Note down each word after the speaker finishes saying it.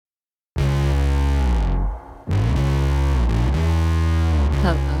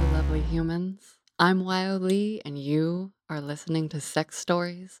humans. I'm Wildly, and you are listening to Sex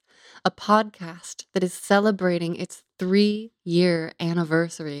Stories, a podcast that is celebrating its 3-year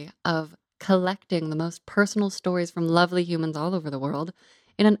anniversary of collecting the most personal stories from lovely humans all over the world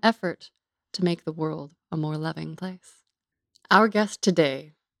in an effort to make the world a more loving place. Our guest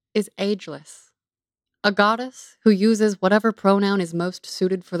today is ageless, a goddess who uses whatever pronoun is most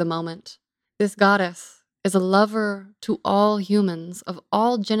suited for the moment. This goddess is a lover to all humans of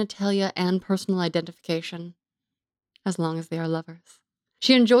all genitalia and personal identification, as long as they are lovers.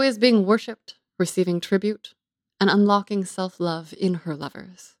 She enjoys being worshipped, receiving tribute, and unlocking self-love in her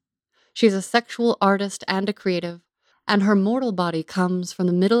lovers. She is a sexual artist and a creative, and her mortal body comes from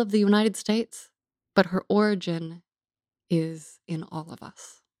the middle of the United States, but her origin is in all of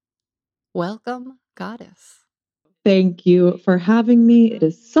us. Welcome, goddess. Thank you for having me. It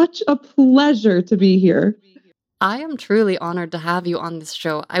is such a pleasure to be here. I am truly honored to have you on this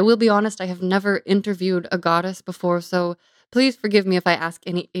show. I will be honest, I have never interviewed a goddess before, so please forgive me if I ask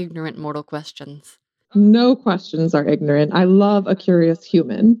any ignorant mortal questions. No questions are ignorant. I love a curious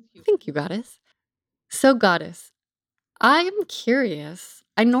human. Thank you, goddess. So, goddess, I am curious.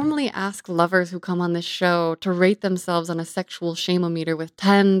 I normally ask lovers who come on this show to rate themselves on a sexual shame-o-meter, with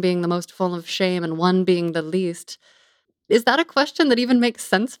 10 being the most full of shame and 1 being the least. Is that a question that even makes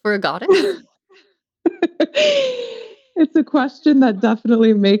sense for a goddess? It's a question that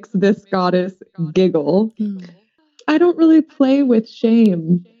definitely makes this goddess giggle. I don't really play with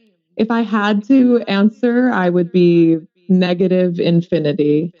shame. If I had to answer, I would be negative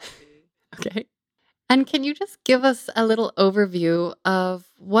infinity. Okay. And can you just give us a little overview of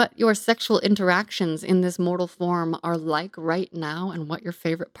what your sexual interactions in this mortal form are like right now and what your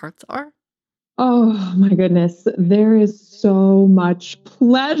favorite parts are? Oh my goodness. There is so much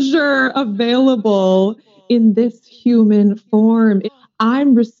pleasure available in this human form.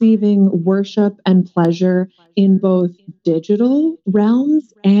 I'm receiving worship and pleasure in both digital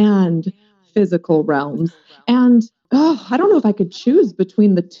realms and physical realms. And I don't know if I could choose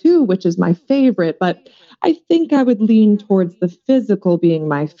between the two, which is my favorite, but I think I would lean towards the physical being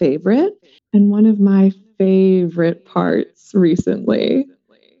my favorite. And one of my favorite parts recently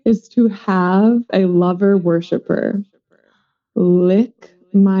is to have a lover worshiper lick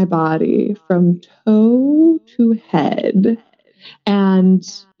my body from toe to head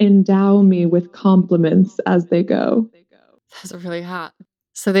and endow me with compliments as they go. That's really hot.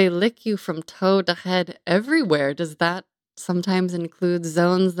 So they lick you from toe to head everywhere. Does that sometimes include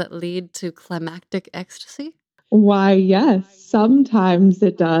zones that lead to climactic ecstasy? Why, yes, sometimes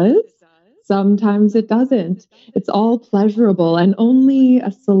it does. Sometimes it doesn't. It's all pleasurable, and only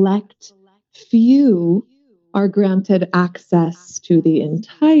a select few are granted access to the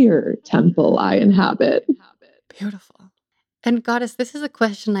entire temple I inhabit. Beautiful. And goddess, this is a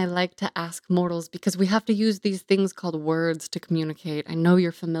question I like to ask mortals because we have to use these things called words to communicate. I know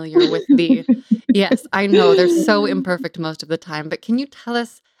you're familiar with the, yes, I know they're so imperfect most of the time, but can you tell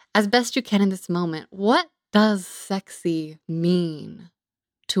us, as best you can in this moment, what does sexy mean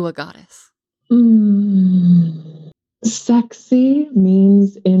to a goddess? Sexy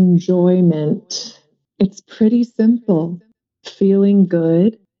means enjoyment. It's pretty simple. Feeling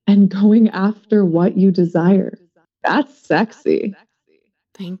good and going after what you desire. That's sexy.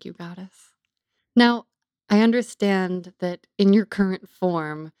 Thank you, goddess. Now, I understand that in your current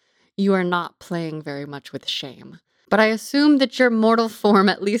form, you are not playing very much with shame. But I assume that your mortal form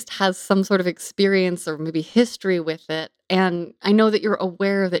at least has some sort of experience or maybe history with it. And I know that you're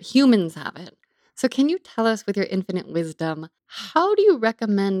aware that humans have it. So, can you tell us, with your infinite wisdom, how do you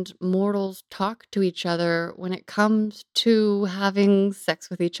recommend mortals talk to each other when it comes to having sex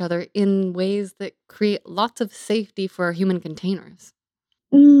with each other in ways that create lots of safety for our human containers?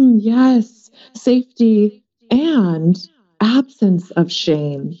 Yes, safety and absence of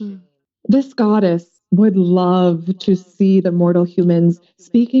shame. This goddess would love to see the mortal humans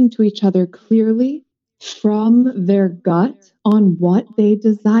speaking to each other clearly from their gut on what they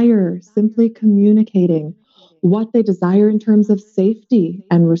desire, simply communicating what they desire in terms of safety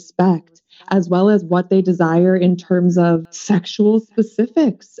and respect, as well as what they desire in terms of sexual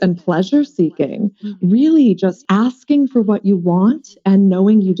specifics and pleasure seeking. Really just asking for what you want and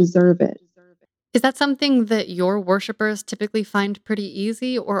knowing you deserve it. Is that something that your worshipers typically find pretty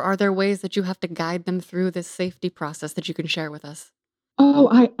easy, or are there ways that you have to guide them through this safety process that you can share with us? Oh,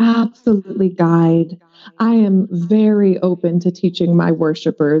 I absolutely guide. I am very open to teaching my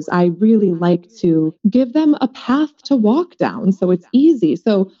worshipers. I really like to give them a path to walk down so it's easy.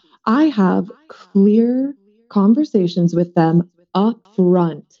 So I have clear conversations with them up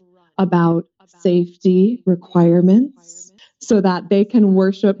front about safety requirements, so that they can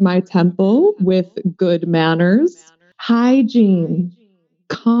worship my temple with good manners, hygiene,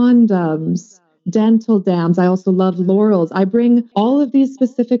 condoms, dental dams. I also love laurels. I bring all of these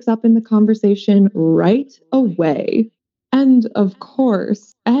specifics up in the conversation right away. And of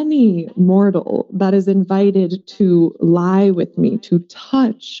course, any mortal that is invited to lie with me, to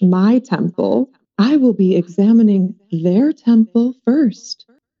touch my temple, I will be examining their temple first.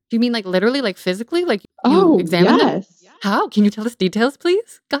 Do you mean like literally, like physically, like you Oh, examine them? yes. How? Can you tell us details,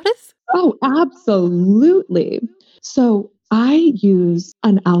 please, goddess? Oh, absolutely. So I use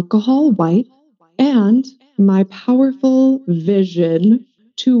an alcohol wipe and my powerful vision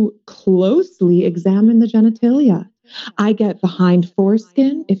to closely examine the genitalia. I get behind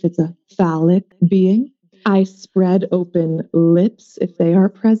foreskin if it's a phallic being. I spread open lips if they are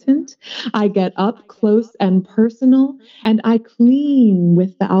present. I get up close and personal and I clean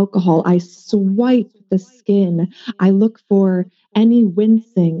with the alcohol. I swipe the skin. I look for any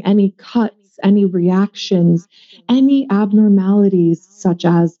wincing, any cuts, any reactions, any abnormalities such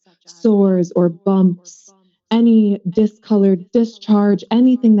as sores or bumps, any discolored discharge,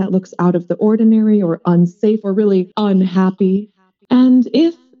 anything that looks out of the ordinary or unsafe or really unhappy. And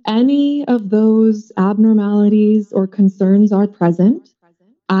if any of those abnormalities or concerns are present,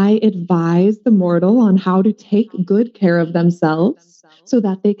 I advise the mortal on how to take good care of themselves so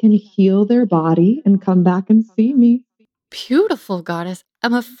that they can heal their body and come back and see me. Beautiful, goddess.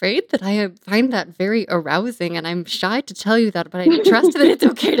 I'm afraid that I find that very arousing, and I'm shy to tell you that, but I trust that it's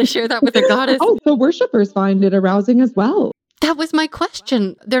okay to share that with a goddess. Oh, the worshippers find it arousing as well. That was my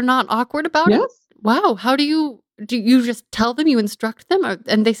question. They're not awkward about it? Yes. Wow. How do you just tell them, you instruct them,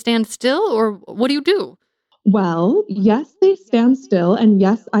 and they stand still, or what do you do? Well, yes, they stand still, and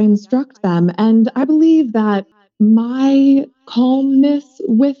yes, I instruct them. And I believe that my calmness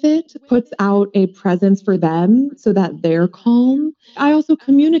with it puts out a presence for them so that they're calm. I also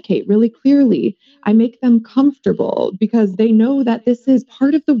communicate really clearly. I make them comfortable because they know that this is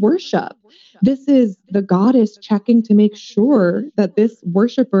part of the worship. This is the goddess checking to make sure that this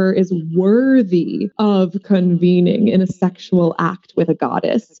worshiper is worthy of convening in a sexual act with a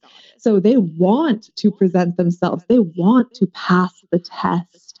goddess. So they want to present themselves, they want to pass the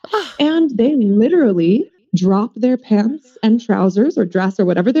test. And they literally drop their pants and trousers or dress or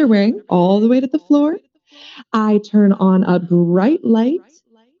whatever they're wearing all the way to the floor. I turn on a bright light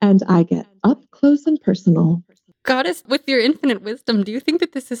and I get up close and personal. Goddess, with your infinite wisdom, do you think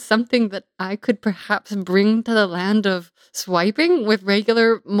that this is something that I could perhaps bring to the land of swiping with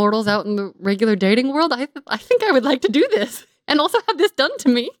regular mortals out in the regular dating world? I think I would like to do this and also have this done to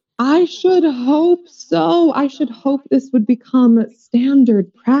me. I should hope so. I should hope this would become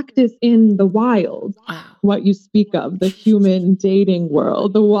standard practice in the wild. Wow. What you speak of, the human dating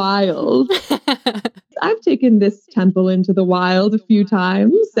world, the wild. I've taken this temple into the wild a few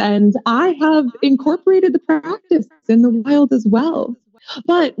times and I have incorporated the practice in the wild as well.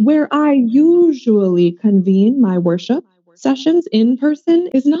 But where I usually convene my worship sessions in person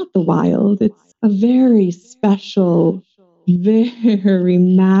is not the wild. It's a very special, very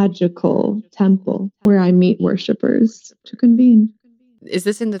magical temple where I meet worshipers to convene. Is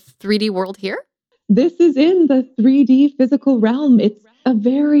this in the 3D world here? This is in the 3D physical realm. It's a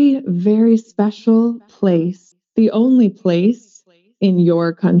very, very special place. The only place in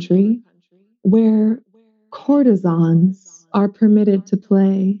your country where courtesans are permitted to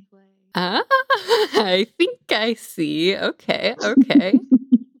play. Ah, I think I see. Okay, okay.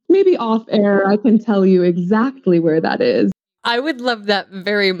 Maybe off air, I can tell you exactly where that is. I would love that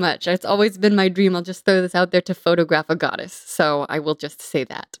very much. It's always been my dream. I'll just throw this out there to photograph a goddess. So I will just say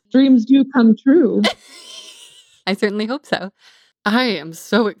that. Dreams do come true. I certainly hope so. I am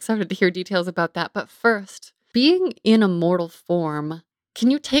so excited to hear details about that. But first, being in a mortal form, can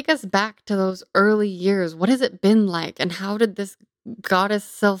you take us back to those early years? What has it been like? And how did this goddess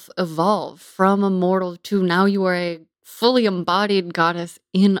self evolve from a mortal to now you are a fully embodied goddess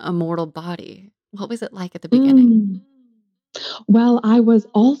in a mortal body? What was it like at the beginning? Well, I was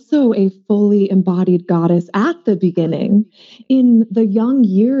also a fully embodied goddess at the beginning. In the young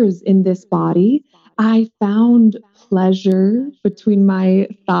years in this body, I found pleasure between my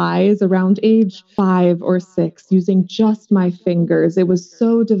thighs around age 5 or 6 using just my fingers. It was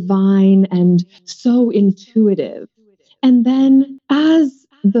so divine and so intuitive. And then as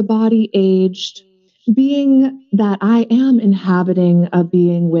the body aged, being that I am inhabiting a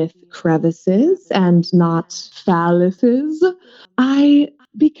being with crevices and not phalluses, I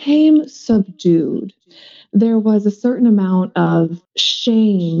became subdued. There was a certain amount of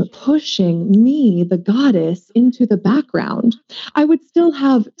shame pushing me, the goddess, into the background. I would still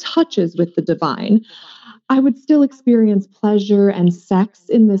have touches with the divine. I would still experience pleasure and sex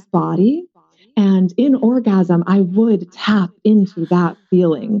in this body. And in orgasm, I would tap into that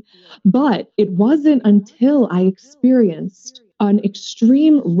feeling. But it wasn't until I experienced an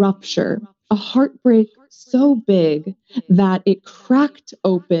extreme rupture, a heartbreak so big that it cracked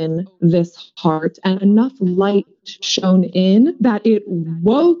open this heart and enough light shone in that it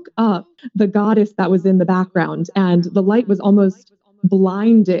woke up the goddess that was in the background. And the light was almost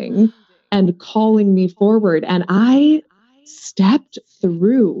blinding and calling me forward. And I stepped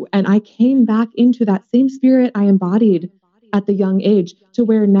through and I came back into that same spirit I embodied at the young age to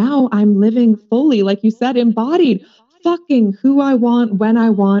where now I'm living fully, like you said, embodied, fucking who I want, when I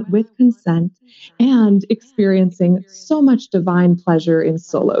want, with consent, and experiencing so much divine pleasure in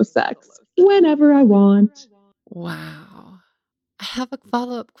solo sex whenever I want. Wow. I have a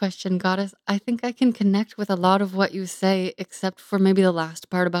follow-up question, Goddess. I think I can connect with a lot of what you say, except for maybe the last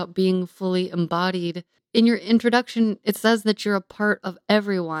part about being fully embodied. In your introduction, it says that you're a part of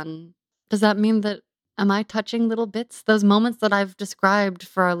everyone. Does that mean that am I touching little bits? Those moments that I've described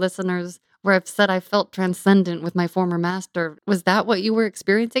for our listeners where I've said I felt transcendent with my former master, was that what you were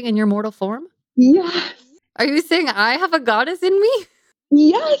experiencing in your mortal form? Yes. Are you saying I have a goddess in me?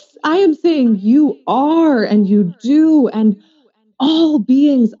 Yes, I am saying you are and you do. And all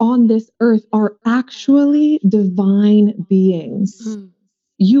beings on this earth are actually divine beings. Mm.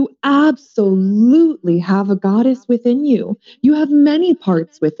 You absolutely have a goddess within you. You have many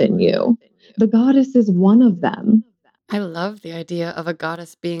parts within you. The goddess is one of them. I love the idea of a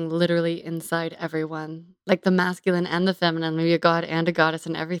goddess being literally inside everyone, like the masculine and the feminine, maybe a god and a goddess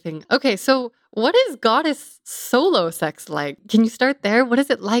and everything. Okay, so what is goddess solo sex like? Can you start there? What is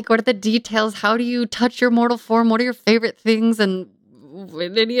it like? What are the details? How do you touch your mortal form? What are your favorite things? And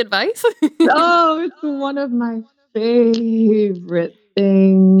any advice? Oh, it's one of my favorite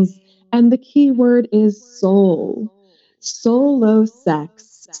things. And the key word is soul, solo sex.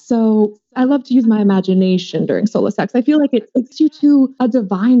 So I love to use my imagination during solo sex. I feel like it takes you to a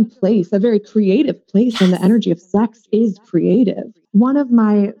divine place, a very creative place, and the Yes. energy of sex is creative. One of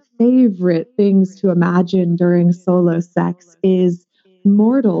my favorite things to imagine during solo sex is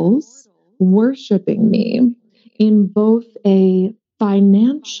mortals worshiping me in both a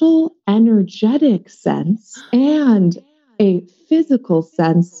financial, energetic sense and a physical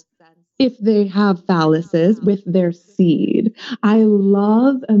sense if they have phalluses with their seed. I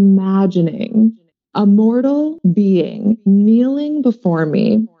love imagining a mortal being kneeling before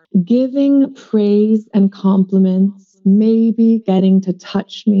me, giving praise and compliments, maybe getting to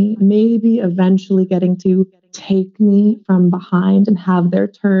touch me, maybe eventually getting to take me from behind and have their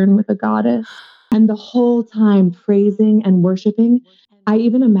turn with a goddess. And the whole time praising and worshiping, I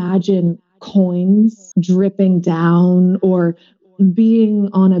even imagine coins dripping down or being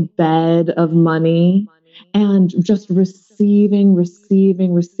on a bed of money and just receiving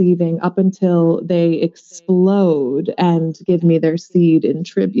up until they explode and give me their seed in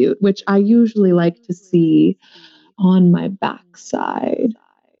tribute, which I usually like to see on my backside.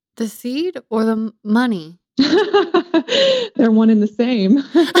 The seed or the money? They're one and the same,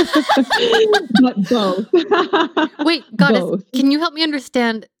 but both. Wait, goddess, Both. can you help me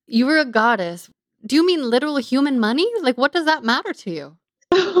understand? You were a goddess. Do you mean literal human money? Like, what does that matter to you?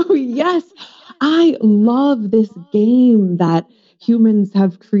 Oh, yes. I love this game that humans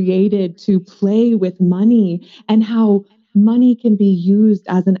have created to play with money and how money can be used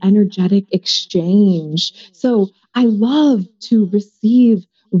as an energetic exchange. So I love to receive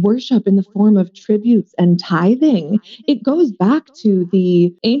worship in the form of tributes and tithing. It goes back to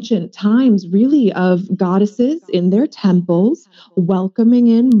the ancient times, really, of goddesses in their temples, welcoming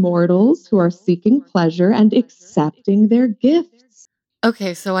in mortals who are seeking pleasure and accepting their gifts.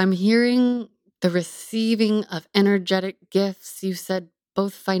 Okay, so I'm hearing the receiving of energetic gifts. You said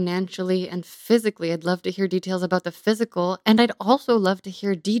both financially and physically. I'd love to hear details about the physical, and I'd also love to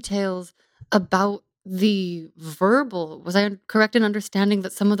hear details about the verbal. Was I correct in understanding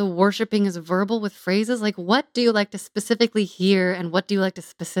that some of the worshiping is verbal with phrases? Like, what do you like to specifically hear, and what do you like to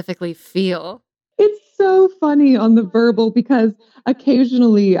specifically feel? It's so funny on the verbal because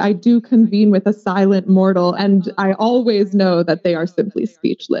occasionally I do convene with a silent mortal, and I always know that they are simply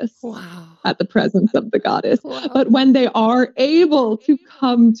speechless Wow. at the presence of the goddess. Wow. But when they are able to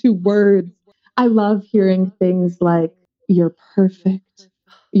come to words, I love hearing things like, "You're perfect,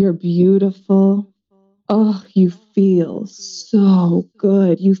 you're beautiful. Oh, you feel so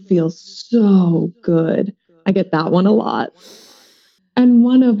good. You feel so good." I get that one a lot. And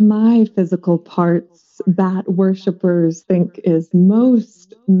one of my physical parts that worshipers think is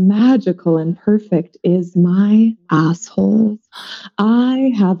most magical and perfect is my asshole.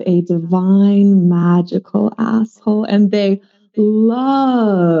 I have a divine, magical asshole, and they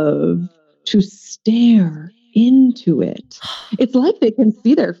love to stare into it. It's like they can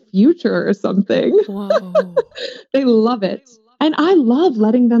see their future or something. Whoa. They love it. And I love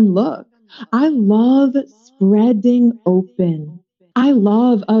letting them look. I love spreading open. I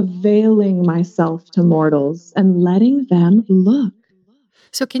love availing myself to mortals and letting them look.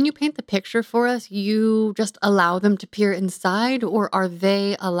 So can you paint the picture for us? You just allow them to peer inside, or are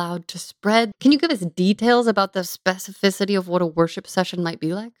they allowed to spread? Can you give us details about the specificity of what a worship session might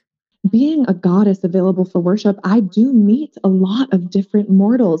be like? Being a goddess available for worship, I do meet a lot of different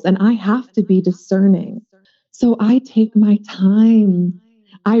mortals and I have to be discerning. So I take my time.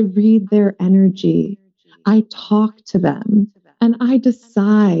 I read their energy. I talk to them and I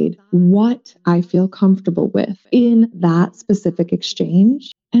decide what I feel comfortable with in that specific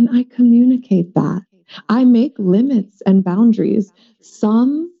exchange. And I communicate that. I make limits and boundaries.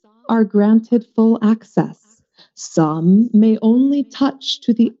 Some are granted full access. Some may only touch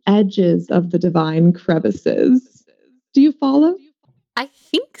to the edges of the divine crevices. Do you follow? I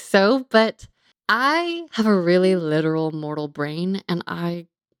think so, but I have a really literal mortal brain and I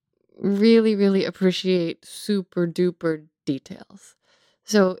really, really appreciate super duper details.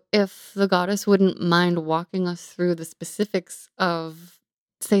 So if the goddess wouldn't mind walking us through the specifics of,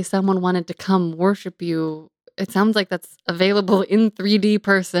 say, someone wanted to come worship you, it sounds like that's available in 3D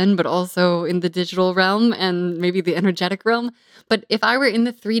person, but also in the digital realm and maybe the energetic realm. But if I were in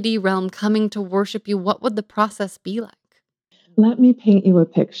the 3D realm coming to worship you, what would the process be like? Let me paint you a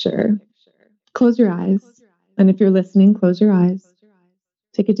picture. Close your eyes. And if you're listening, close your eyes.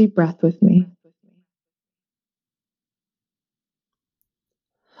 Take a deep breath with me.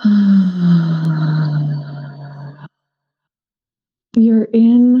 You're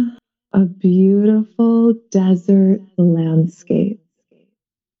in a beautiful desert landscape.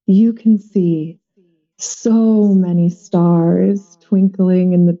 You can see so many stars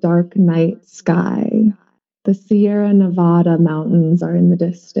twinkling in the dark night sky. The Sierra Nevada mountains are in the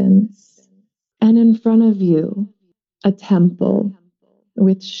distance. And in front of you, a temple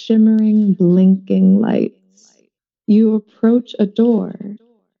with shimmering, blinking lights. You approach a door.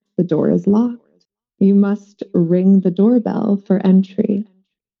 The door is locked. You must ring the doorbell for entry.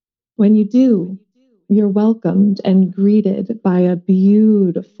 When you do, you're welcomed and greeted by a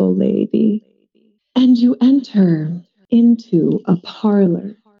beautiful lady. And you enter into a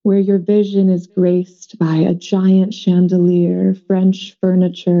parlor where your vision is graced by a giant chandelier, French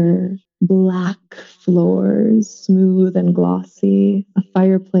furniture, black floors, smooth and glossy, a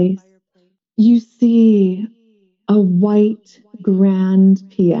fireplace. You see a white grand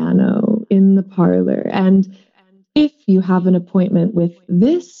piano in the parlor. And if you have an appointment with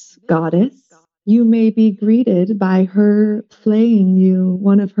this goddess, you may be greeted by her playing you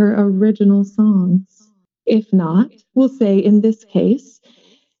one of her original songs. If not, we'll say in this case,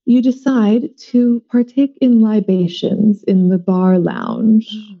 you decide to partake in libations in the bar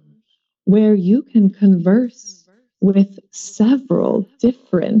lounge where you can converse with several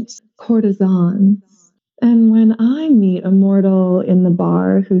different courtesans. And when I meet a mortal in the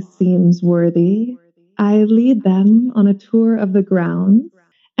bar who seems worthy, I lead them on a tour of the grounds,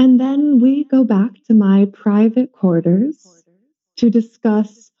 and then we go back to my private quarters to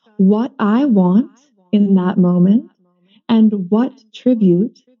discuss what I want in that moment and what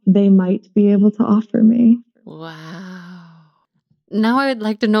tribute they might be able to offer me. Wow. Now I would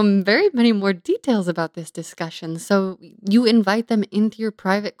like to know very many more details about this discussion. So you invite them into your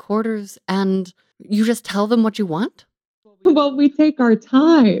private quarters and you just tell them what you want? Well, we take our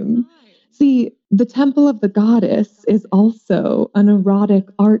time. See, the Temple of the Goddess is also an erotic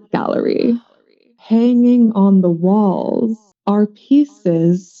art gallery. Hanging on the walls are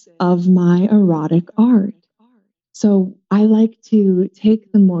pieces of my erotic art. So I like to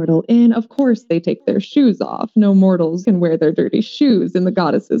take the mortal in. Of course, they take their shoes off. No mortals can wear their dirty shoes in the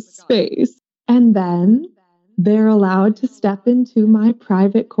goddess's space. And then they're allowed to step into my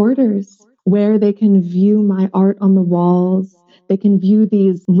private quarters where they can view my art on the walls. They can view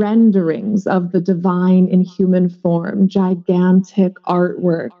these renderings of the divine in human form, gigantic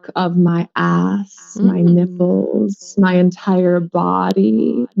artwork of my ass, my nipples, my entire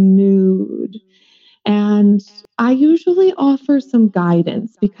body, nude. And I usually offer some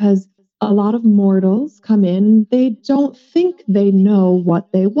guidance because a lot of mortals come in, they don't think they know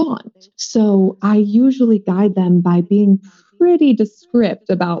what they want. So I usually guide them by being pretty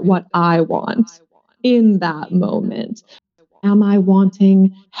descriptive about what I want in that moment. Am I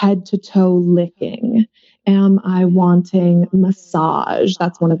wanting head to toe licking? Am I wanting massage?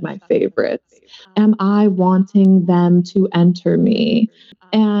 That's one of my favorites. Am I wanting them to enter me?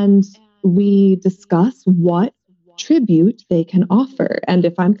 And we discuss what tribute they can offer and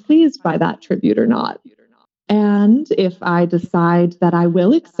if I'm pleased by that tribute or not. And if I decide that I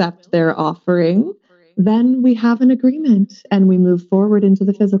will accept their offering, then we have an agreement and we move forward into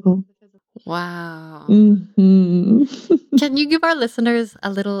the physical. Wow. Mhm. Can you give our listeners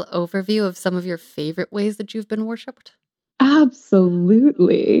a little overview of some of your favorite ways that you've been worshipped?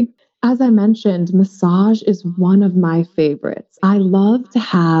 Absolutely. As I mentioned, massage is one of my favorites. I love to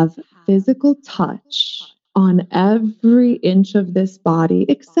have physical touch on every inch of this body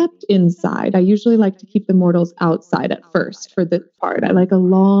except inside. I usually like to keep the mortals outside at first for this part. I like a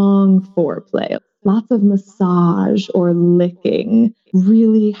long foreplay, lots of massage or licking,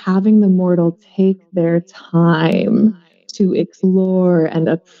 really having the mortal take their time to explore and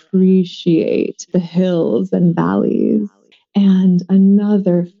appreciate the hills and valleys. And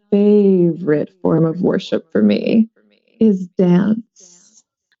another favorite form of worship for me is dance.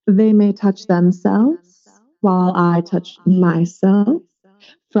 They may touch themselves while I touch myself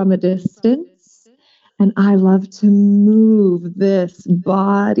from a distance. And I love to move this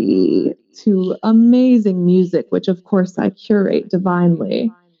body to amazing music, which of course I curate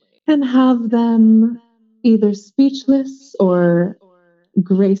divinely, and have them either speechless or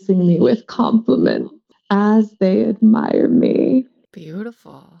gracing me with compliments as they admire me.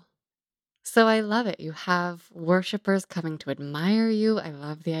 Beautiful. So I love it. You have worshipers coming to admire you. I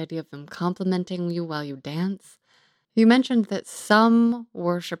love the idea of them complimenting you while you dance. You mentioned that some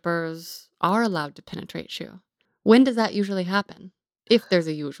worshipers are allowed to penetrate you. When does that usually happen? If there's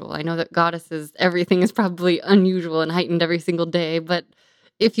a usual. I know that goddesses, everything is probably unusual and heightened every single day, but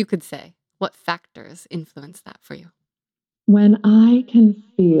if you could say, what factors influence that for you? When I can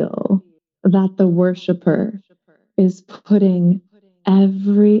feel that the worshiper is putting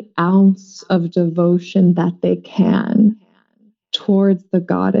every ounce of devotion that they can towards the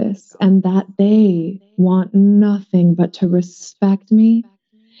goddess and that they want nothing but to respect me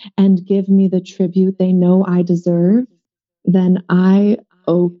and give me the tribute they know I deserve, then I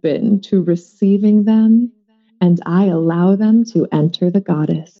open to receiving them and I allow them to enter the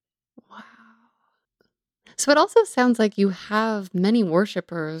goddess. Wow. So it also sounds like you have many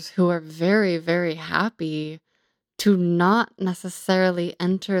worshipers who are very, very happy to not necessarily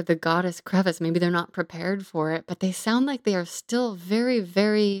enter the goddess crevice. Maybe they're not prepared for it, but they sound like they are still very,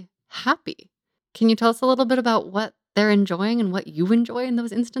 very happy. Can you tell us a little bit about what they're enjoying and what you enjoy in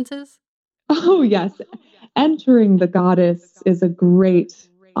those instances? Oh, yes. Entering the goddess is a great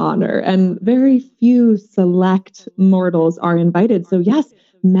honor, and very few select mortals are invited. So, yes,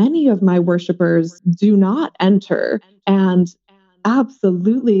 many of my worshipers do not enter and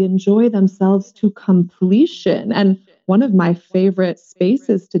absolutely enjoy themselves to completion. And one of my favorite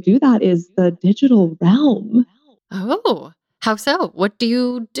spaces to do that is the digital realm. Oh, how so? What do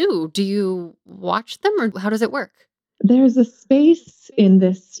you do? Do you watch them or how does it work? There's a space in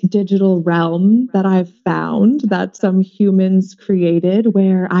this digital realm that I've found that some humans created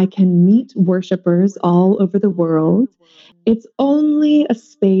where I can meet worshipers all over the world. It's only a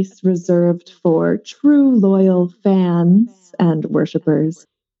space reserved for true loyal fans and worshipers.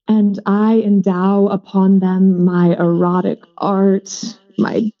 And I endow upon them my erotic art,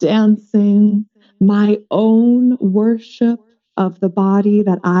 my dancing, my own worship of the body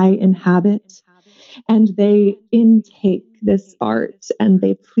that I inhabit, and they intake this art and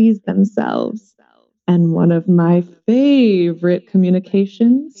they please themselves. And one of my favorite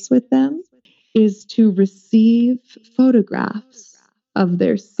communications with them is to receive photographs of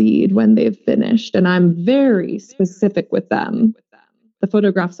their seed when they've finished. And I'm very specific with them. The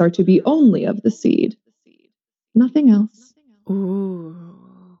photographs are to be only of the seed, nothing else.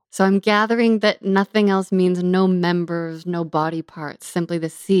 Ooh. So I'm gathering that nothing else means no members, no body parts, simply the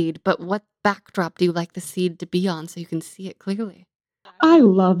seed. But what backdrop do you like the seed to be on so you can see it clearly? I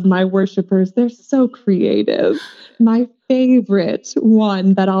love my worshipers. They're so creative. My favorite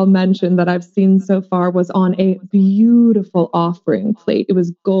one that I'll mention that I've seen so far was on a beautiful offering plate. It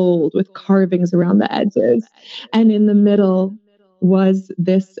was gold with carvings around the edges. And in the middle was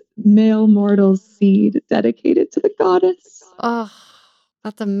this male mortal's seed dedicated to the goddess. Oh,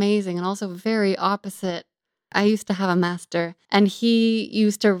 that's amazing. And also very opposite. I used to have a master and he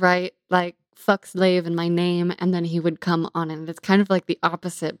used to write like fuck slave in my name and then he would come on it. It's kind of like the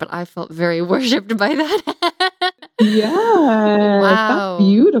opposite, but I felt very worshipped by that. Yes, that's Wow.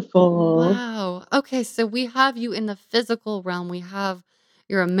 beautiful. Wow. Okay, so we have you in the physical realm. We have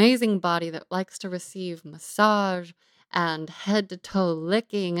your amazing body that likes to receive massage and head to toe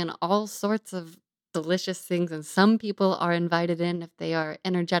licking and all sorts of delicious things. And some people are invited in if they are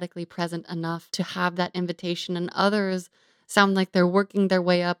energetically present enough to have that invitation, and others sound like they're working their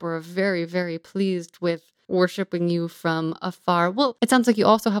way up or are very, very pleased with worshiping you from afar. Well, it sounds like you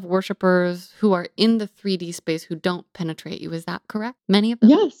also have worshipers who are in the 3D space who don't penetrate you. Is that correct? Many of them?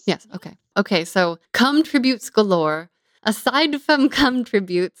 Yes. Yes. Okay. Okay. So cum tributes galore. Aside from cum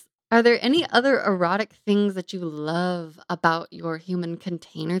tributes, are there any other erotic things that you love about your human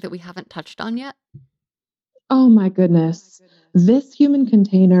container that we haven't touched on yet? Oh my goodness. This human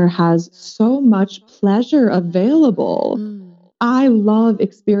container has so much pleasure available. Mm. I love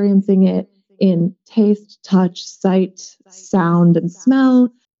experiencing it in taste, touch, sight, sound, and smell.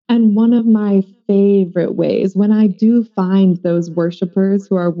 And one of my favorite ways when I do find those worshipers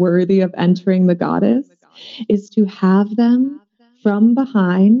who are worthy of entering the goddess is to have them from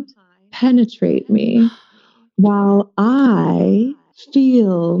behind penetrate me while I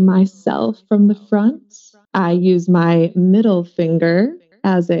feel myself from the front. I use my middle finger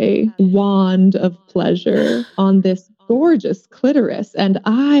as a wand of pleasure on this gorgeous clitoris, and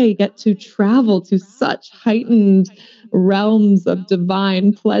I get to travel to such heightened realms of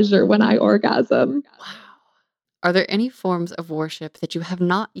divine pleasure when I orgasm. Wow. Are there any forms of worship that you have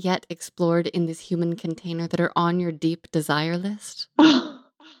not yet explored in this human container that are on your deep desire list?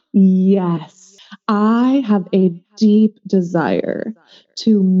 Yes, I have a deep desire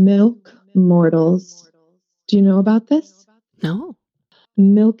to milk mortals. Do you know about this? No.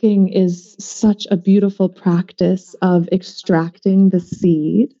 Milking is such a beautiful practice of extracting the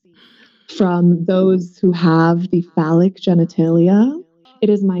seed from those who have the phallic genitalia. It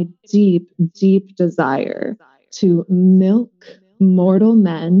is my deep, deep desire to milk mortal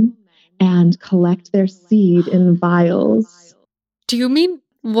men and collect their seed in vials. Do you mean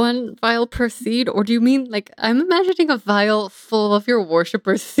one vial per seed, or do you mean like I'm imagining a vial full of your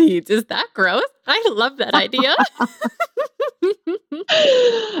worshippers' seeds? Is that gross? I love that idea.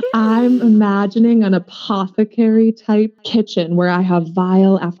 I'm imagining an apothecary type kitchen where I have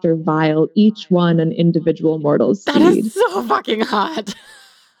vial after vial, each one an individual mortal's That seed. is so fucking hot.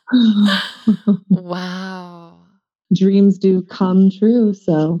 Wow. Dreams do come true,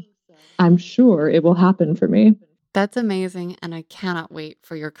 so I'm sure it will happen for me. That's amazing, and I cannot wait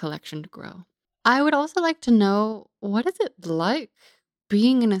for your collection to grow. I would also like to know, what is it like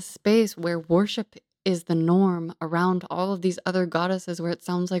being in a space where worship is the norm around all of these other goddesses, where it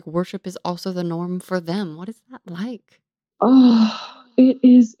sounds like worship is also the norm for them? What is that like? Oh, it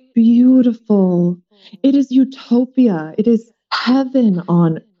is beautiful. It is utopia. It is heaven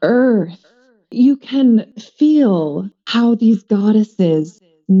on earth. You can feel how these goddesses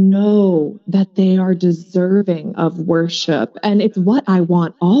know that they are deserving of worship. And it's what I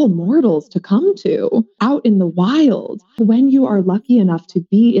want all mortals to come to out in the wild. When you are lucky enough to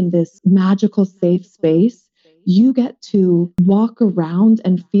be in this magical, safe space, you get to walk around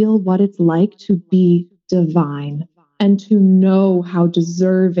and feel what it's like to be divine and to know how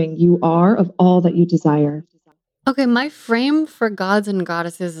deserving you are of all that you desire. Okay, my frame for gods and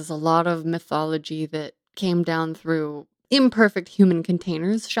goddesses is a lot of mythology that came down through imperfect human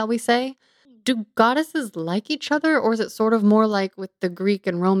containers, shall we say. Do goddesses like each other, or is it sort of more like with the Greek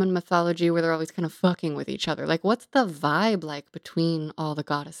and Roman mythology where they're always kind of fucking with each other? Like, what's the vibe like between all the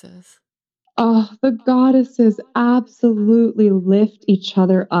goddesses? Oh, the goddesses absolutely lift each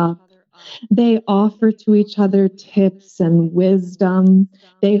other up. They offer to each other tips and wisdom.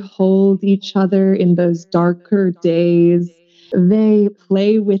 They hold each other in those darker days. They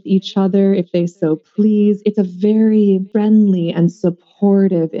play with each other if they so please. It's a very friendly and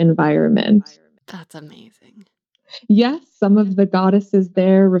supportive environment. That's amazing. Yes, some of the goddesses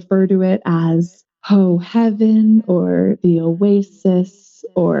there refer to it as Ho Heaven or the Oasis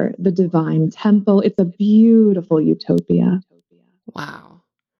or the Divine Temple. It's a beautiful utopia. Wow.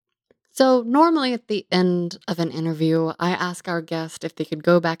 So, normally at the end of an interview, I ask our guest if they could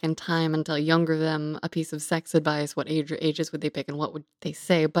go back in time and tell younger them a piece of sex advice. What age or ages would they pick and what would they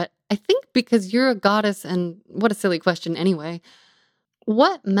say? But I think because you're a goddess, and what a silly question anyway,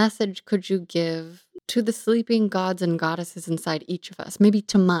 what message could you give to the sleeping gods and goddesses inside each of us? Maybe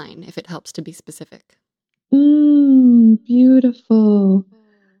to mine, if it helps to be specific. Beautiful.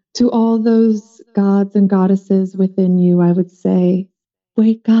 To all those gods and goddesses within you, I would say,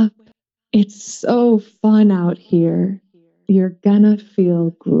 wake up. It's so fun out here. You're gonna feel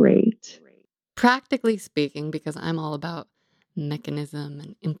great. Practically speaking, because I'm all about mechanism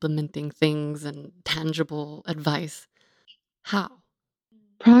and implementing things and tangible advice, how?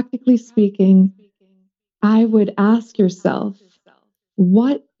 Practically speaking, I would ask yourself,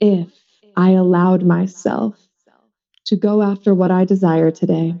 what if I allowed myself to go after what I desire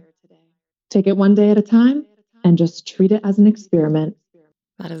today. Take it one day at a time and just treat it as an experiment.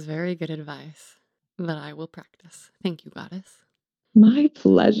 That is very good advice that I will practice. Thank you, Goddess. My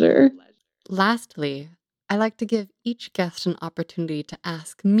pleasure. Lastly, I like to give each guest an opportunity to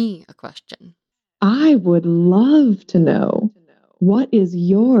ask me a question. I would love to know, what is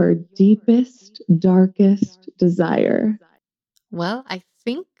your deepest, darkest desire? Well, I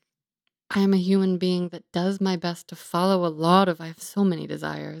think I am a human being that does my best to follow a lot of, I have so many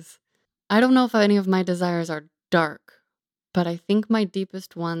desires. I don't know if any of my desires are dark, but I think my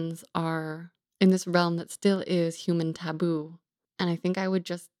deepest ones are in this realm that still is human taboo. And I think I would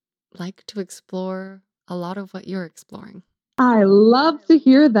just like to explore a lot of what you're exploring. I love to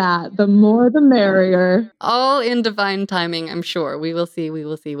hear that. The more the merrier. All in divine timing, I'm sure. We will see, we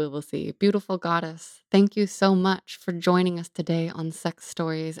will see, we will see. Beautiful Goddess, thank you so much for joining us today on Sex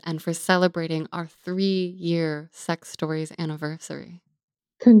Stories and for celebrating our 3-year Sex Stories anniversary.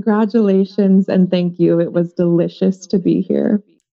 Congratulations and thank you. It was delicious to be here.